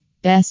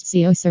Best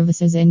SEO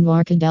services in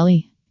Dwarka,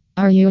 Delhi.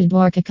 Are you a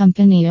Dwarka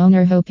company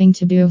owner hoping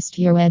to boost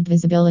your web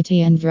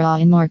visibility and draw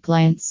in more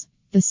clients?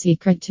 The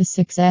secret to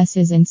success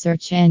is in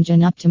search engine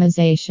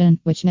optimization,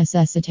 which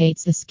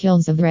necessitates the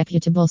skills of a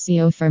reputable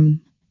SEO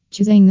firm.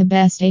 Choosing the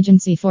best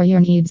agency for your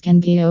needs can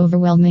be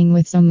overwhelming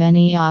with so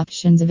many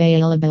options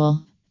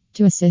available.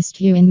 To assist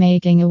you in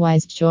making a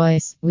wise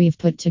choice, we've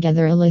put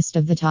together a list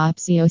of the top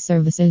SEO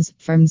services,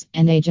 firms,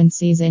 and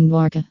agencies in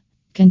Dwarka.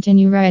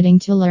 Continue writing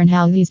to learn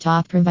how these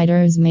top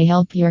providers may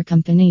help your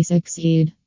company succeed.